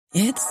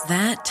It's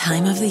that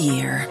time of the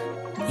year.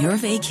 Your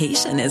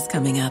vacation is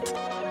coming up.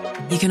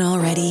 You can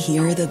already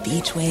hear the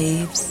beach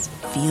waves,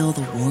 feel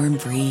the warm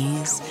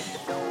breeze,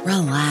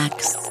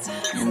 relax,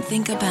 and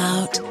think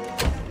about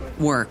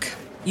work.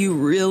 You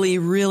really,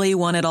 really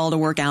want it all to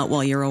work out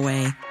while you're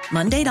away.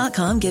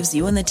 Monday.com gives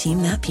you and the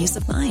team that peace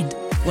of mind.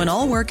 When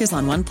all work is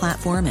on one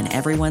platform and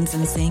everyone's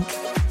in sync,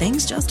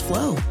 things just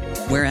flow.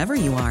 Wherever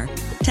you are,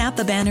 tap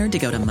the banner to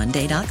go to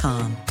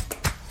Monday.com.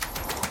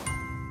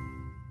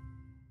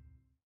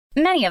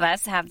 Many of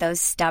us have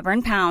those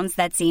stubborn pounds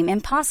that seem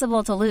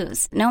impossible to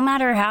lose, no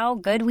matter how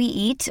good we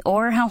eat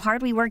or how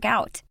hard we work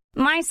out.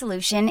 My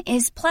solution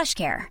is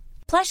PlushCare.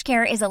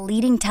 PlushCare is a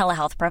leading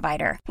telehealth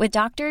provider with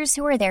doctors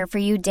who are there for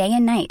you day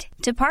and night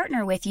to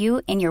partner with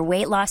you in your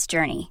weight loss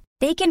journey.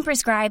 They can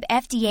prescribe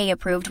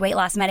FDA-approved weight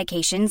loss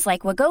medications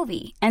like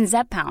Wegovy and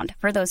Zepbound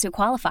for those who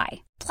qualify.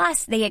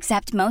 Plus, they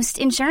accept most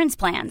insurance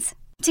plans.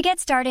 To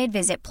get started,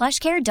 visit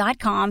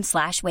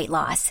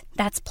plushcare.com/weightloss.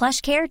 That's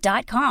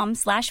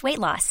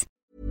plushcare.com/weightloss.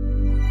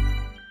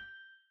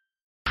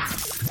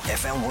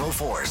 FM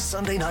 104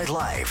 Sunday Night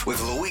Live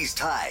with Louise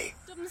Ty.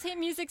 Dublin's hit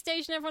music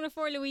station,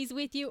 F104, Louise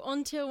with you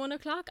until 1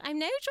 o'clock. I'm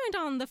now joined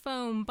on the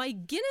phone by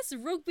Guinness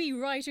Rugby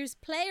Writers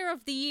Player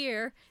of the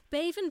Year,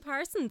 Bevan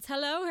Parsons.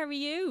 Hello, how are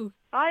you?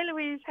 Hi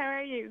Louise, how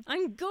are you?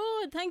 I'm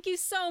good. Thank you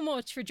so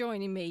much for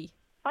joining me.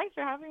 Thanks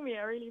for having me,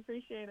 I really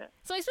appreciate it.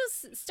 So I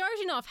suppose,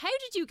 starting off, how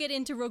did you get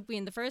into rugby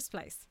in the first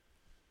place?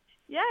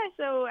 Yeah,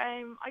 so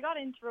I got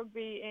into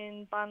rugby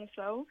in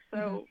Ballinasloe.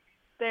 So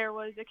there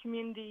was a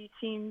community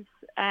team,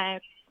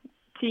 and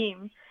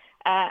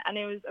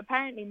it was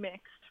apparently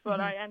mixed, but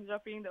I ended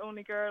up being the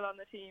only girl on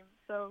the team.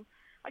 So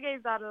I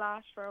gave that a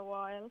lash for a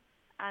while,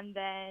 and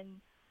then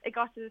it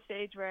got to the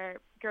stage where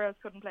girls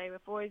couldn't play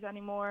with boys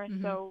anymore.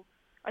 So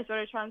I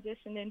sort of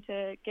transitioned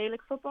into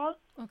Gaelic football.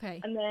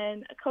 Okay. And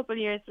then a couple of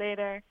years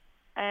later,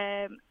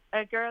 a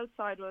girls'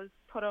 side was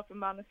put up in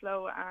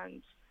Ballinasloe,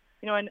 and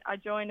I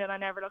joined and I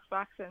never looked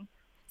back since.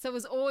 So it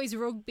was always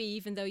rugby,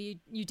 even though you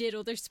did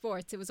other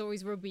sports. It was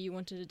always rugby you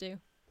wanted to do.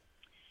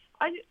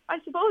 I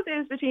suppose it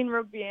was between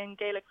rugby and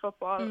Gaelic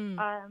football.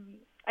 I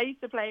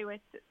used to play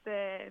with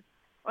the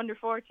under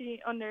 14,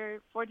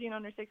 under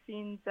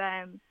 16s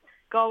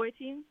Galway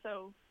team.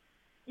 So,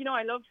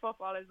 I loved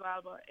football as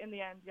well, but in the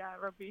end,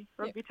 rugby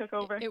took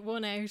over. It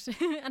won out.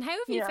 And how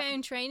have you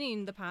found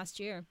training the past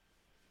year?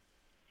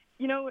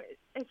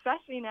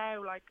 Especially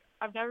now,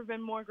 I've never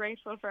been more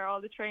grateful for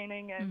all the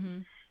training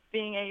and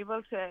being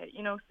able to,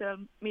 still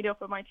meet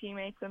up with my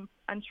teammates and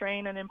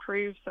train and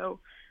improve. So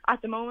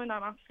at the moment,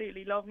 I'm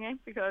absolutely loving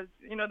it because,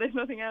 there's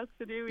nothing else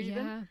to do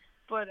even. Yeah.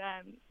 But,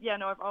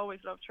 I've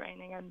always loved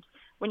training. And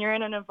when you're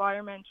in an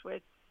environment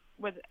with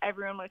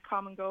everyone with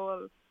common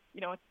goals,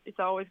 it's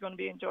always going to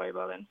be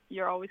enjoyable and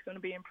you're always going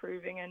to be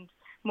improving and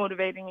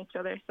motivating each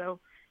other.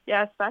 So,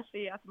 yeah,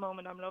 especially at the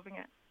moment, I'm loving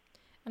it.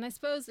 And I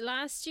suppose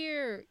last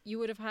year you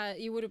would have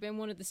been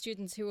one of the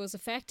students who was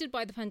affected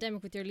by the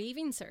pandemic with your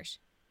leaving cert.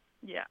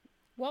 Yeah.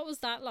 What was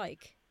that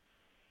like?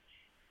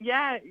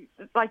 Yeah,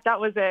 that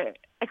was a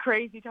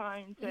crazy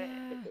time.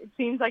 It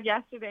seems like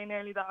yesterday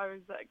nearly that I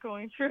was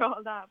going through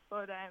all that.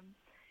 But, I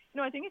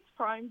think it's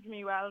primed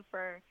me well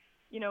for,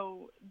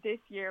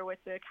 this year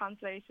with the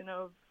cancellation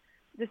of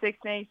the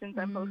Six Nations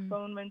and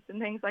postponements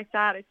and things like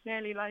that. It was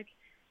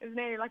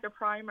nearly like a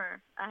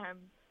primer.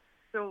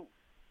 So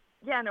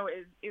yeah, no,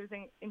 it was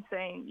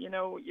insane.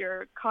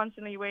 You're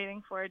constantly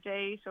waiting for a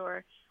date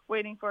or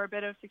waiting for a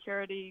bit of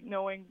security,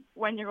 knowing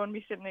when you're going to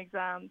be sitting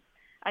exams,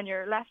 and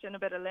you're left in a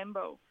bit of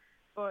limbo.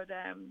 But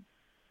I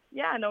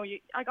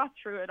got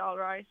through it all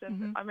right,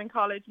 and I'm in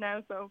college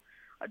now, so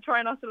I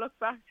try not to look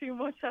back too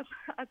much at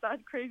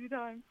that crazy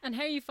time. And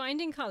how are you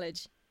finding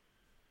college?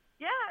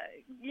 Yeah,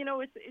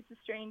 it's a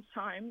strange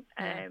time.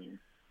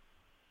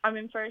 I'm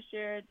in first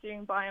year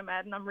doing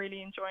biomed, and I'm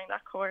really enjoying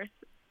that course.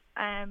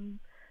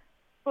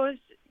 But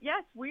yeah,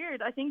 it's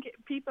weird. I think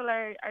people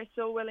are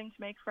so willing to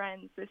make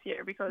friends this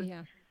year because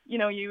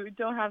you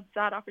don't have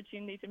that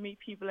opportunity to meet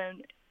people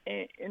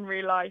in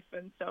real life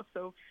and stuff.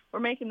 So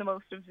we're making the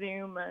most of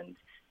Zoom and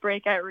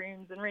breakout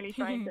rooms and really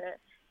trying to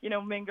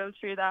mingle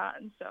through that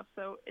and stuff.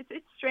 So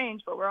it's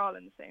strange, but we're all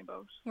in the same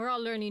boat. We're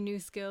all learning new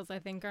skills, I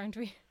think, aren't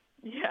we?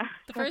 Yeah.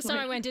 The first time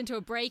I went into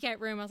a breakout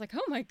room, I was like,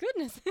 oh my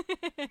goodness.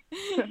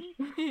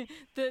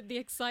 the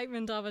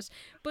excitement of it.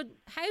 But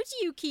how do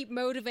you keep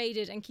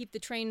motivated and keep the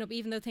training up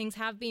even though things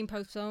have been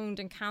postponed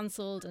and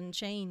cancelled and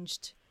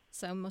changed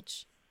so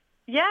much?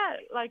 Yeah,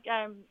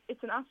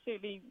 it's an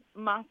absolutely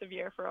massive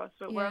year for us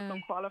with World Cup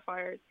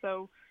qualifiers.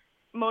 So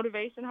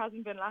motivation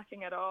hasn't been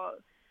lacking at all.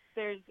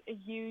 There's a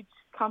huge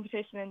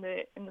competition in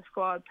the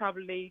squad,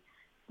 probably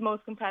the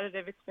most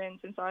competitive it's been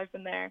since I've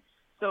been there.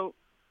 So,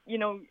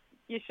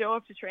 you show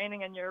up to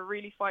training and you're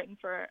really fighting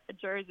for a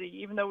jersey,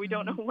 even though we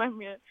don't know when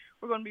we're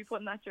going to be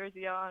putting that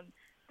jersey on.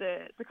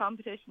 The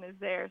competition is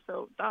there,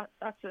 so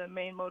that's the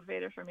main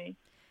motivator for me.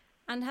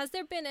 And has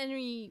there been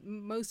any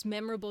most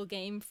memorable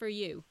game for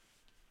you?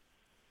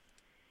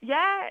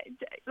 Yeah,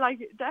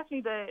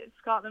 definitely the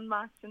Scotland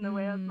match and the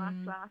Wales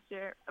match last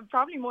year.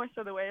 Probably more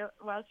so the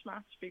Welsh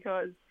match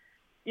because,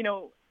 you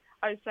know,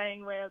 I was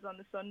playing Wales on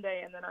the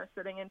Sunday, and then I was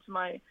sitting into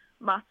my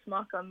maths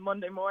mock on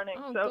Monday morning.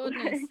 Oh, so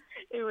goodness.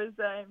 it was,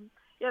 there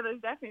was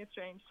definitely a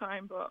strange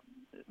time, but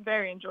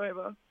very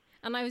enjoyable.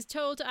 And I was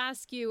told to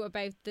ask you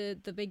about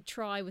the big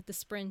try with the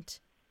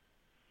sprint.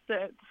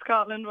 The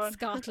Scotland one.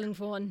 Scotland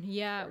one,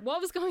 yeah.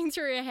 What was going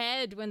through your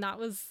head when that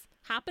was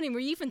happening?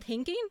 Were you even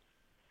thinking?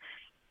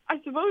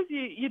 I suppose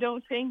you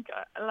don't think,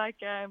 I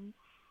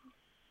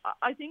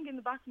think in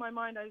the back of my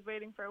mind I was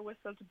waiting for a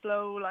whistle to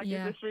blow, like,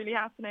 Yeah. is this really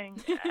happening?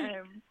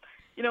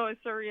 You know,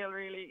 it's surreal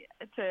really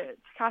to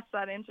catch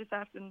that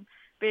intercept and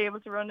be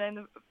able to run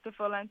down the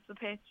full length of the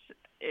pitch.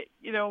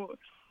 You know,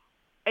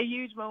 a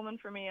huge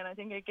moment for me, and I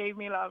think it gave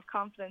me a lot of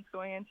confidence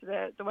going into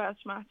the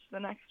Welsh match the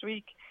next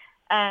week.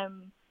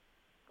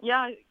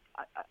 Yeah,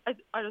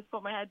 I just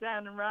put my head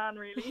down and ran,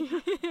 really.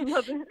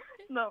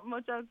 Not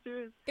much else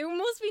to it. It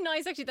must be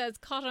nice actually that it's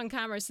caught on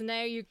camera, so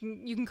now you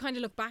can kind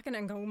of look back at it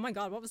and go, oh my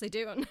God, what was I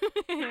doing?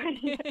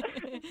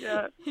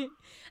 Yeah.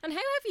 And how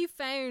have you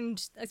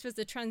found, I suppose,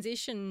 the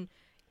transition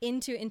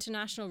into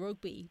international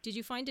rugby? Did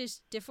you find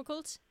it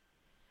difficult?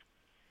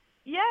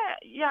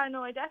 Yeah,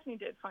 no, I definitely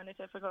did find it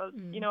difficult.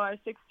 You know, I was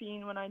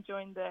 16 when I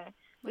joined the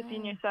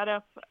senior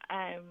setup.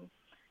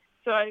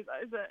 So I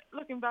was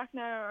looking back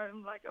now,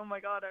 I'm like, oh my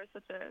God, I was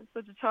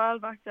such a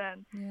child back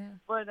then. Yeah.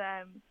 But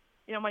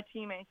you know, my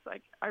teammates,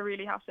 like, I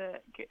really have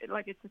to,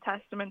 like, it's a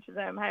testament to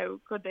them how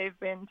good they've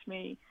been to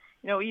me.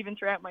 You know, even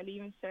throughout my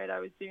leaving cert, I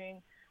was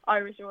doing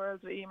Irish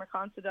orals with Emer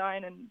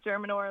Considine and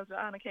German orals with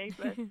Anna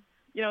Capeless.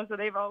 You know, so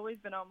they've always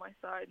been on my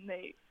side, and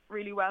they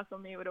really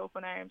welcomed me with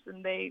open arms,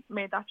 and they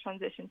made that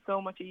transition so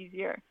much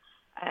easier.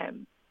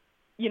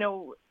 You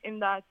know, in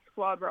that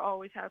squad, we're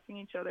always helping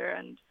each other,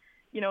 and,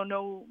 you know,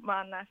 no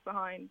man left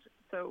behind.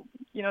 So,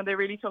 you know, they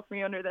really took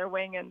me under their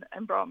wing and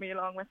brought me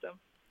along with them.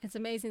 It's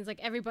amazing. It's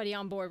like everybody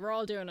on board. We're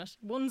all doing it.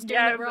 One's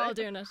doing it, we're all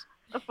doing it.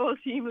 A full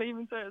team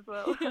leaving cert as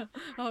well.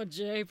 Oh,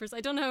 japers.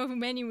 I don't know how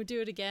many would do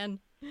it again.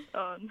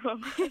 Oh, no.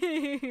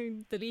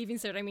 The leaving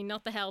cert, I mean,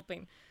 not the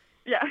helping.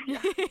 Yeah.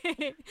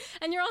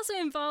 And you're also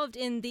involved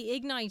in the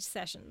Ignite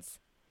sessions.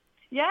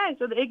 Yeah,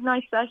 so the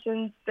Ignite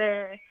sessions,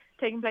 they're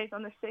taking place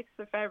on the 6th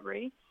of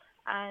February.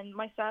 And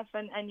myself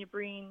and Enya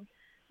Breen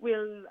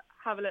will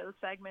have a little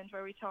segment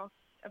where we talk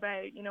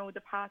about, you know,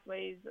 the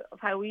pathways of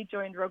how we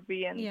joined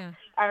rugby and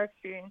our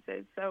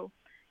experiences. So,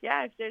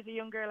 yeah, if there's a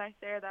young girl out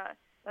there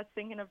that's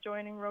thinking of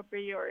joining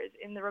rugby or is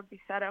in the rugby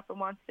setup and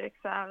wants to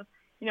excel,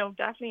 you know,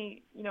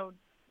 definitely, you know,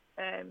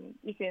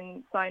 you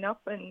can sign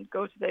up and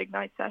go to the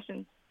Ignite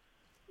sessions.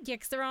 Yeah,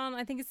 because they're on,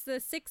 I think it's the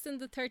 6th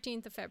and the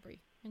 13th of February,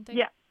 aren't they?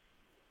 Yeah.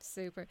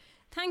 Super.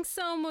 Thanks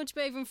so much,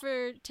 Bevan,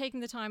 for taking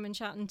the time and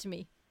chatting to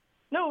me.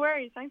 No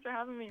worries. Thanks for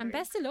having me. And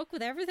best of luck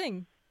with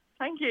everything.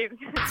 Thank you.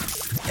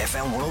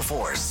 FM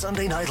 104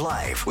 Sunday Night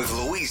Live with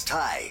Louise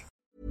Ty.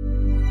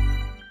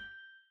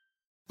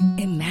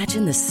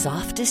 Imagine the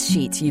softest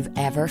sheets you've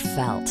ever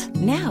felt.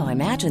 Now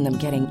imagine them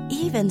getting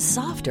even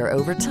softer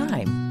over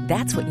time.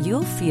 That's what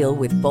you'll feel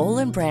with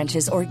Boll &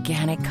 Branch's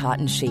organic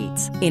cotton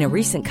sheets. In a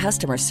recent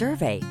customer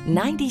survey,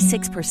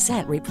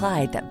 96%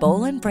 replied that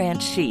Boll &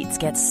 Branch sheets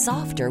get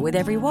softer with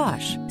every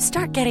wash.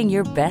 Start getting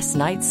your best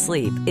night's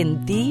sleep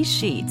in these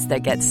sheets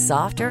that get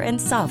softer and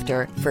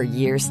softer for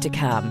years to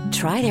come.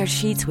 Try their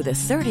sheets with a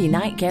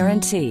 30-night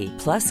guarantee.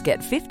 Plus, get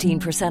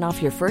 15%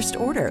 off your first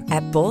order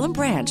at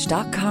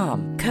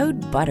bollandbranch.com.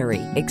 Code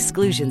BUTTERY.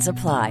 Exclusions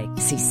apply.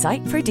 See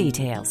site for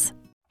details.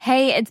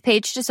 Hey, it's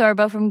Paige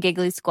DeSorbo from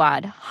Giggly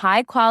Squad.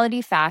 High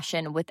quality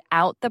fashion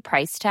without the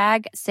price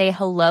tag. Say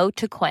hello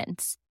to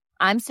Quince.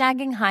 I'm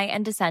snagging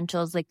high-end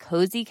essentials like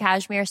cozy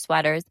cashmere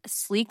sweaters,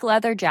 sleek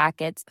leather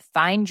jackets,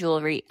 fine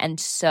jewelry, and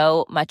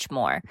so much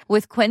more.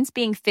 With Quince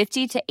being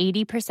 50 to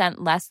 80%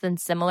 less than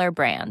similar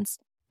brands.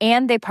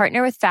 And they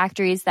partner with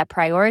factories that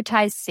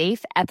prioritize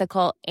safe,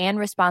 ethical, and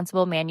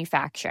responsible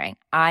manufacturing.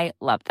 I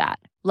love that.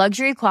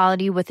 Luxury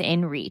quality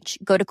within reach.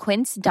 Go to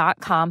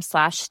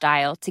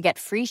quince.com/style to get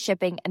free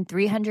shipping and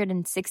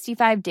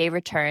 365-day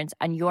returns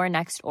on your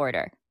next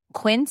order.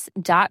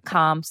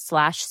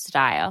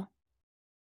 Quince.com/style.